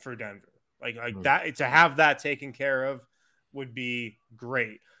for Denver. Like that, to have that taken care of would be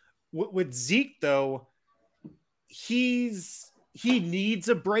great. With Zeke, though, he needs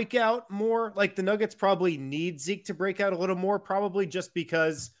a breakout more. Like the Nuggets probably need Zeke to break out a little more, probably just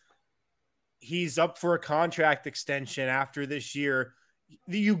because he's up for a contract extension after this year.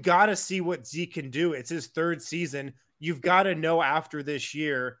 You got to see what Zeke can do. It's his 3rd season. You've got to know after this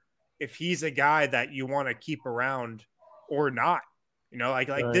year if he's a guy that you want to keep around or not.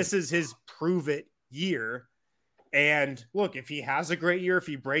 Right. This is his prove it year. And look, if he has a great year, if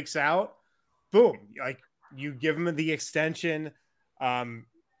he breaks out, boom, like you give him the extension.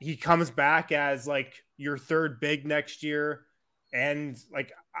 He comes back as like your 3rd big next year. And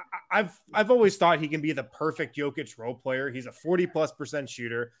like, I've always thought he can be the perfect Jokic role player. He's a 40+%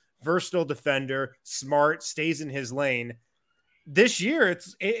 shooter, versatile defender, smart, stays in his lane. This year,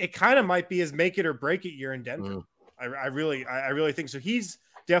 it kind of might be his make it or break it year in Denver. I really think so. He's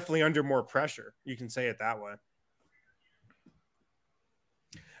definitely under more pressure. You can say it that way.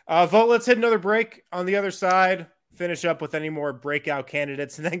 Vote, let's hit another break. On the other side, finish up with any more breakout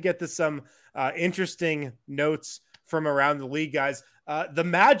candidates and then get to some interesting notes from around the league, guys. The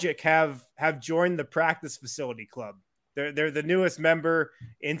Magic have joined the practice facility club. They're the newest member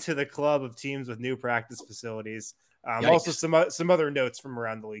into the club of teams with new practice facilities. Also some other notes from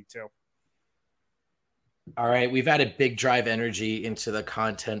around the league too. All right, we've added big drive energy into the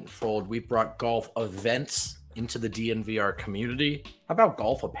content fold. We've brought golf events into the DNVR community. How about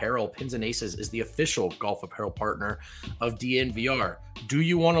golf apparel? Pins and Aces is the official golf apparel partner of DNVR. Do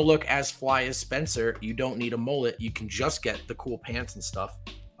you want to look as fly as Spencer? You don't need a mullet. You can just get the cool pants and stuff.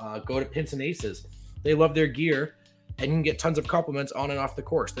 Go to Pins and Aces. They love their gear and you can get tons of compliments on and off the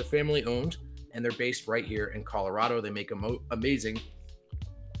course. They're family owned and they're based right here in Colorado. They make amazing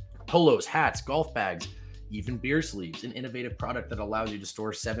polos, hats, golf bags, even beer sleeves, an innovative product that allows you to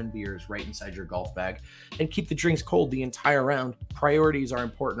store 7 beers right inside your golf bag and keep the drinks cold the entire round. Priorities are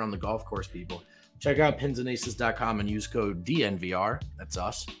important on the golf course, people. Check out pinsandaces.com and use code DNVR, that's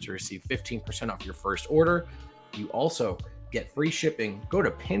us, to receive 15% off your first order. You also Get free shipping. Go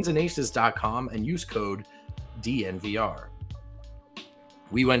to pinsandaces.com and use code DNVR.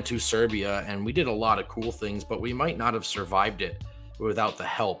 We went to Serbia and we did a lot of cool things, but we might not have survived it without the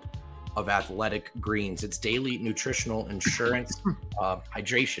help of Athletic Greens. It's daily nutritional insurance,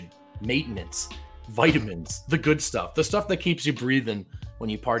 hydration, maintenance, vitamins, the good stuff, the stuff that keeps you breathing when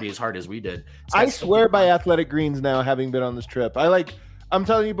you party as hard as we did. I swear by Athletic Greens now, having been on this trip. I'm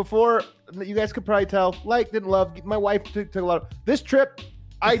telling you before, you guys could probably tell, didn't love. My wife took a lot of this trip.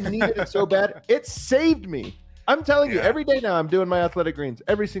 I needed it so bad. It saved me. I'm telling you, every day now I'm doing my Athletic Greens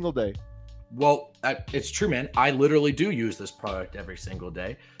every single day. Well, it's true, man. I literally do use this product every single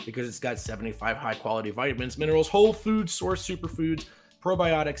day because it's got 75 high-quality vitamins, minerals, whole food source superfoods,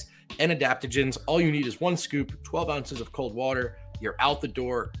 probiotics, and adaptogens. All you need is 1 scoop, 12 ounces of cold water. You're out the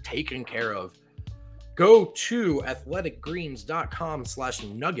door, taken care of. Go to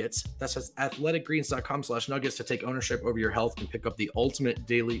athleticgreens.com/nuggets. That's athleticgreens.com/nuggets to take ownership over your health and pick up the ultimate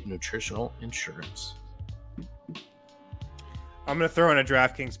daily nutritional insurance. I'm going to throw in a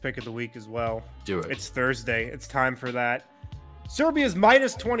DraftKings pick of the week as well. Do it. It's Thursday. It's time for that. Serbia's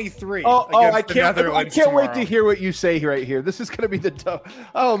minus 23. I can't wait to hear what you say right here. This is going to be the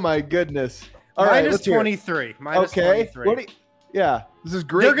oh my goodness. All right, minus 23. Minus okay. 23. This is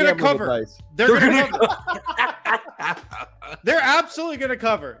great. They're going to cover. They're going to cover. They're absolutely going to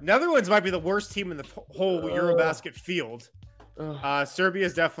cover. Netherlands might be the worst team in the whole Eurobasket field. Serbia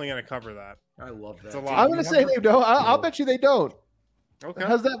is definitely going to cover that. I love that. It's a lot. I'm going to say they don't. I'll bet you they don't. Okay.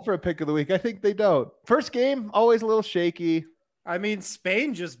 How's that for a pick of the week? I think they don't. First game, always a little shaky. I mean,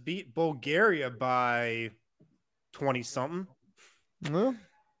 Spain just beat Bulgaria by 20-something. Well,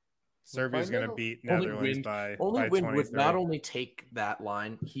 Serbia's going to beat Netherlands by 23. Would not only take that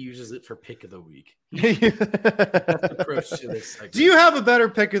line, he uses it for pick of the week. Approach to this segment. Do you have a better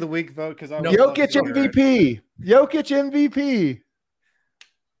pick of the week, vote? Because Jokic MVP. Jokic MVP.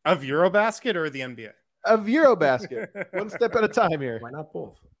 Of Eurobasket or the NBA? Of Eurobasket. One step at a time here. Why not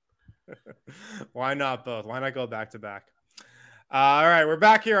both? Why not both? Why not go back to back? All right, we're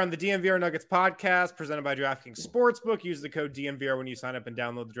back here on the DNVR Nuggets podcast presented by DraftKings Sportsbook. Use the code DNVR when you sign up and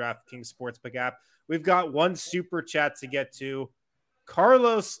download the DraftKings Sportsbook app. We've got one super chat to get to.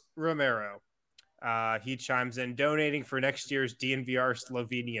 Carlos Romero. He chimes in, donating for next year's DNVR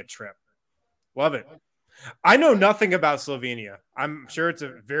Slovenia trip. Love it. I know nothing about Slovenia. I'm sure it's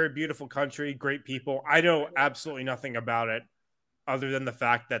a very beautiful country, great people. I know absolutely nothing about it other than the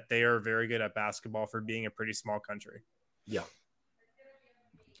fact that they are very good at basketball for being a pretty small country. Yeah.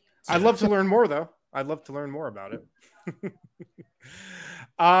 I'd love to learn more, though. I'd love to learn more about it.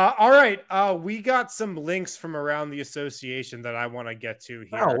 All right. We got some links from around the association that I want to get to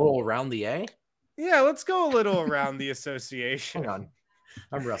here. Oh, a little around the A? Yeah, let's go a little around the association. Hang on.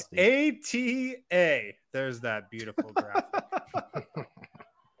 I'm rusty. ATA. There's that beautiful graphic.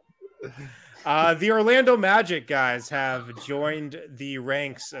 The Orlando Magic guys have joined the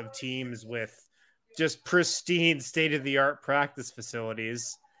ranks of teams with just pristine state-of-the-art practice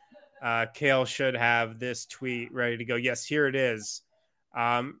facilities. Kale should have this tweet ready to go. Yes, here it is.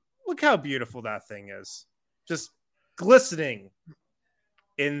 Look how beautiful that thing is. Just glistening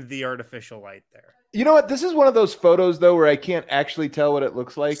in the artificial light there. You know what? This is one of those photos, though, where I can't actually tell what it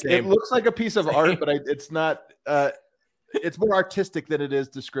looks like. Same. It looks like a piece of art, but it's not. It's more artistic than it is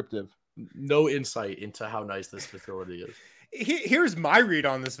descriptive. No insight into how nice this facility is. Here's my read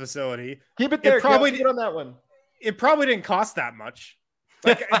on this facility. Keep it there. Probably keep it on that one. It probably didn't cost that much.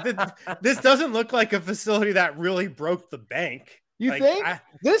 Like this doesn't look like a facility that really broke the bank. You think?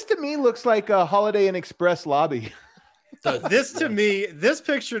 This to me looks like a Holiday Inn Express lobby. This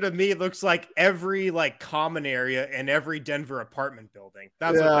picture to me looks like every common area in every Denver apartment building.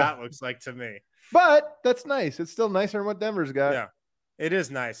 That's what that looks like to me. But that's nice. It's still nicer than what Denver's got. Yeah, it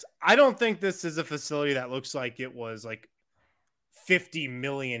is nice. I don't think this is a facility that looks like it was $50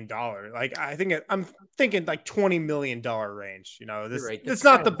 million. I'm thinking $20 million range. You know, it's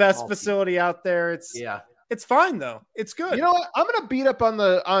not the best facility out there. It's fine though. It's good. You know what? I'm gonna beat up on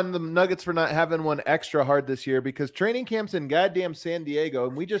the Nuggets for not having one extra hard this year because training camp's in goddamn San Diego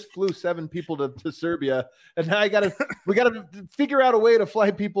and we just flew 7 people to Serbia and now we gotta figure out a way to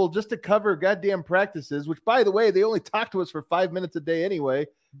fly people just to cover goddamn practices. Which, by the way, they only talk to us for 5 minutes a day anyway.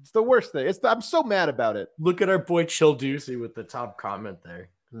 It's the worst thing. I'm so mad about it. Look at our boy Chill Doocy with the top comment there.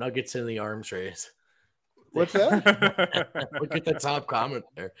 Nuggets in the arms race. What's that? Look at the top comment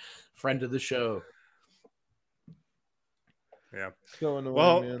there. Friend of the show. Yeah. So annoying,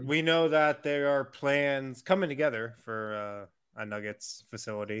 well, man. We know that there are plans coming together for a Nuggets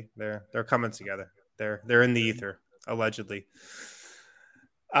facility. They're coming together. They're in the ether, allegedly.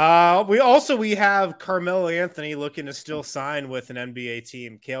 We have Carmelo Anthony looking to still sign with an NBA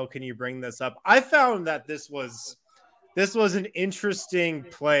team. Kale, can you bring this up? I found that this was an interesting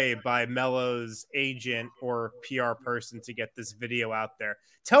play by Melo's agent or PR person to get this video out there.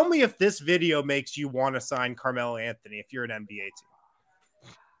 Tell me if this video makes you want to sign Carmelo Anthony if you're an NBA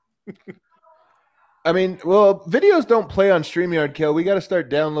team. I mean, well, videos don't play on StreamYard, Kel. We got to start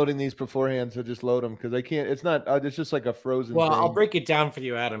downloading these beforehand to just load them because I can't. It's not. It's just like a frozen. Well, thing. I'll break it down for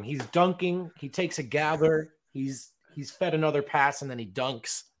you, Adam. He's dunking. He takes a gather. He's fed another pass and then he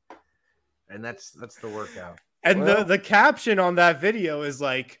dunks, and that's the workout. And the caption on that video is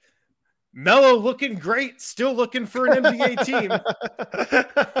like, Melo looking great, still looking for an NBA team.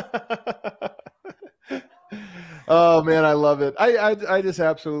 Oh man, I love it. I just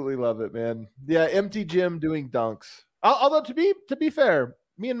absolutely love it, man. Yeah, empty gym doing dunks. Although to be fair,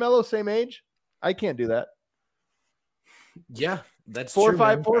 me and Melo same age. I can't do that. Yeah, that's four, true,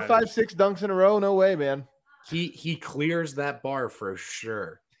 five, 6 dunks in a row. No way, man. He clears that bar for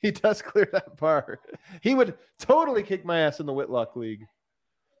sure. He does clear that bar. He would totally kick my ass in the Whitlock League.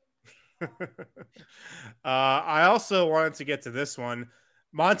 I also wanted to get to this one.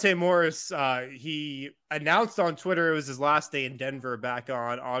 Monte Morris, he announced on Twitter it was his last day in Denver back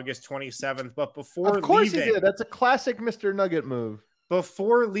on August 27th. But before of course leaving, he did. That's a classic Mr. Nugget move.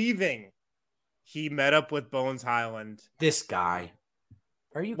 Before leaving, he met up with Bones Highland. This guy.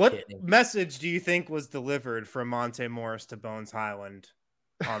 Are you what kidding? Message do you think was delivered from Monte Morris to Bones Highland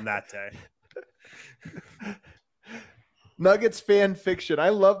on that day? Nuggets fan fiction. I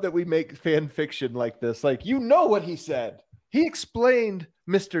love that we make fan fiction like this. Like, you know what he said. He explained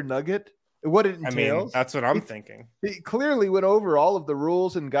Mr. Nugget, what it entails. I mean, that's what I'm thinking. He clearly went over all of the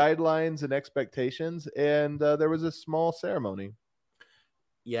rules and guidelines and expectations, and there was a small ceremony.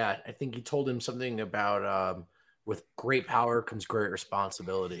 Yeah, I think he told him something about with great power comes great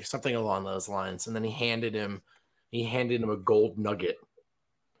responsibility, something along those lines. And then he handed him a gold nugget,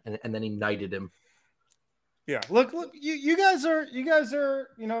 and then he knighted him. Yeah, look, you guys are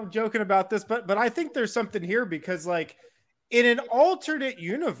joking about this, but I think there's something here because like in an alternate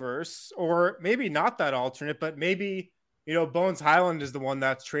universe, or maybe not that alternate, but maybe Bones Highland is the one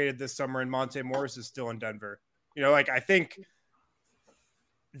that's traded this summer, and Monte Morris is still in Denver. I think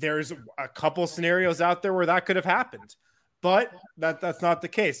there's a couple scenarios out there where that could have happened, but that's not the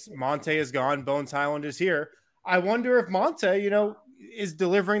case. Monte is gone. Bones Highland is here. I wonder if Monte, is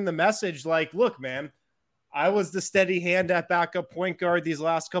delivering the message like, look, man, I was the steady hand at backup point guard these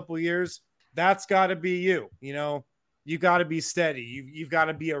last couple of years. That's got to be you. You got to be steady. You've got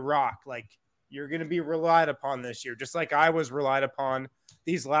to be a rock. Like, you're going to be relied upon this year, just like I was relied upon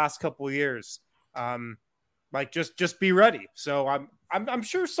these last couple of years. Like just be ready. So I'm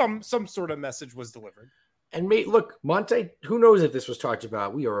sure some sort of message was delivered. And mate, look, Monte, who knows if this was talked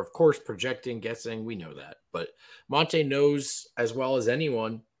about? We are, of course, projecting, guessing. We know that. But Monte knows as well as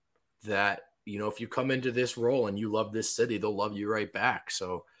anyone that, if you come into this role and you love this city, they'll love you right back.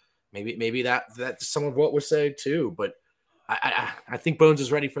 So maybe that's some of what was said too. But I think Bones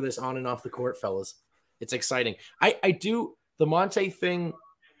is ready for this on and off the court, fellas. It's exciting. The Monte thing,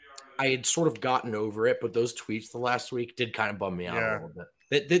 I had sort of gotten over it, but those tweets the last week did kind of bum me out a little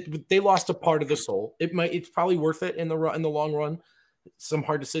bit. They lost a part of the soul. It's probably worth it in the long run. Some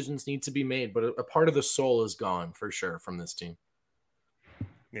hard decisions need to be made, but a part of the soul is gone for sure from this team.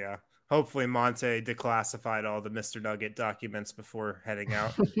 Yeah. Hopefully Monte declassified all the Mr. Nugget documents before heading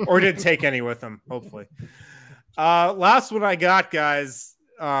out, or didn't take any with him. Hopefully. Last one I got, guys.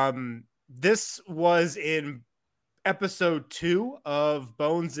 This was in episode 2 of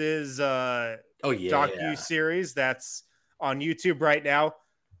Bones's docu-series that's on YouTube right now.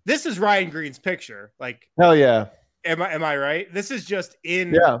 This is Ryan Green's picture. Like, hell yeah. Am I right? This is just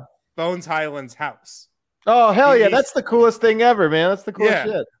in Bones Highland's house. Oh, hell yeah. That's the coolest thing ever, man. That's the coolest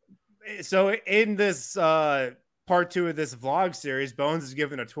shit. So in this part 2 of this vlog series, Bones is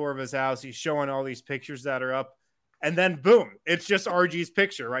giving a tour of his house. He's showing all these pictures that are up, and then boom, it's just RG's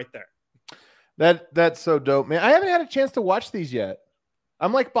picture right there. That's so dope, man. I haven't had a chance to watch these yet.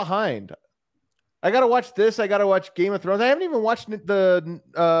 I'm like behind. I gotta watch this. I gotta watch Game of Thrones. I haven't even watched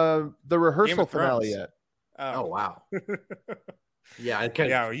the rehersal finale yet. Oh wow. Yeah, I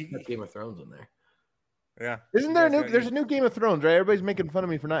kind of Game of Thrones in there. Yeah. Isn't there there's a new Game of Thrones, right? Everybody's making fun of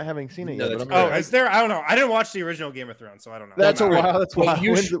me for not having seen it yet. Is there? I don't know. I didn't watch the original Game of Thrones, so I don't know. That's wild.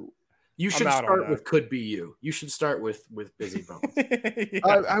 You should start with Could Be You. You should start with Busy Bones.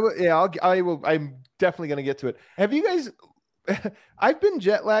 I will. I'm definitely going to get to it. Have you guys, I've been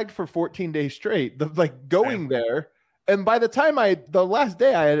jet lagged for 14 days straight. Going there And by the time the last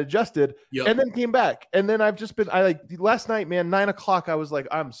day I had adjusted Yep. and then came back. And then I've just been, last night, man, 9 o'clock, I was like,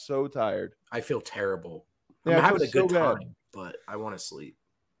 I'm so tired. I feel terrible. Yeah, I'm having a good bad. time, but I want to sleep.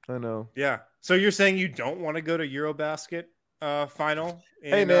 I know. Yeah. So you're saying you don't want to go to Eurobasket final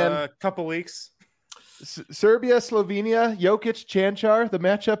in a couple weeks? Serbia, Slovenia, Jokic, Chanchar, the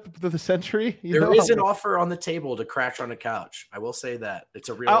matchup of the century. There is an offer on the table to crash on the couch. I will say that. It's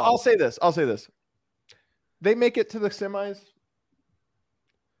a real I'll say this. They make it to the semis.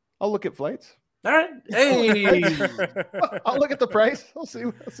 I'll look at flights. All right. Hey. I'll look at the price. I'll see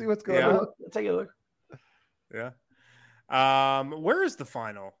what's going on. I'll take a look. Yeah. Where is the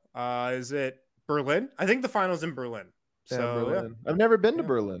final? Is it Berlin? I think the final's in Berlin. Berlin. I've never been to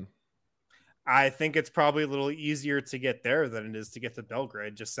Berlin. I think it's probably a little easier to get there than it is to get to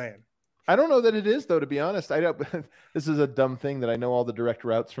Belgrade. Just saying. I don't know that it is, though, to be honest. I don't. This is a dumb thing that I know all the direct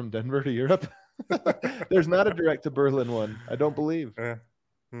routes from Denver to Europe. There's not a direct to Berlin one. I don't believe.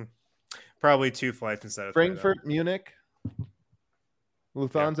 Probably 2 flights instead of Frankfurt, Munich,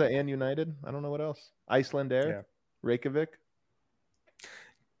 Lufthansa, and United. I don't know what else. Iceland Air, Reykjavik.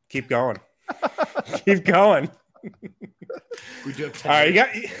 Keep going. Keep going. We do have all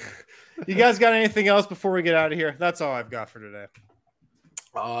right, you guys got anything else before we get out of here? That's all I've got for today.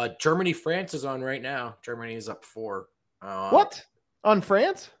 Germany, France is on right now. Germany is up 4. What? On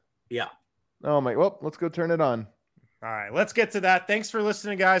France? Yeah. Oh my. Well, let's go turn it on. All right, let's get to that. Thanks for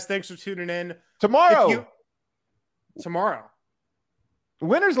listening, guys. Thanks for tuning in. Tomorrow.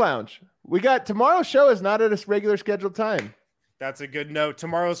 Winner's Lounge. We got tomorrow's show is not at a regular scheduled time. That's a good note.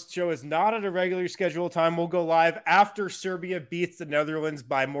 Tomorrow's show is not at a regular scheduled time. We'll go live after Serbia beats the Netherlands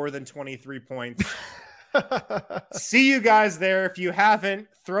by more than 23 points. See you guys there. If you haven't,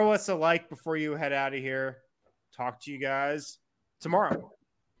 throw us a like before you head out of here. Talk to you guys tomorrow.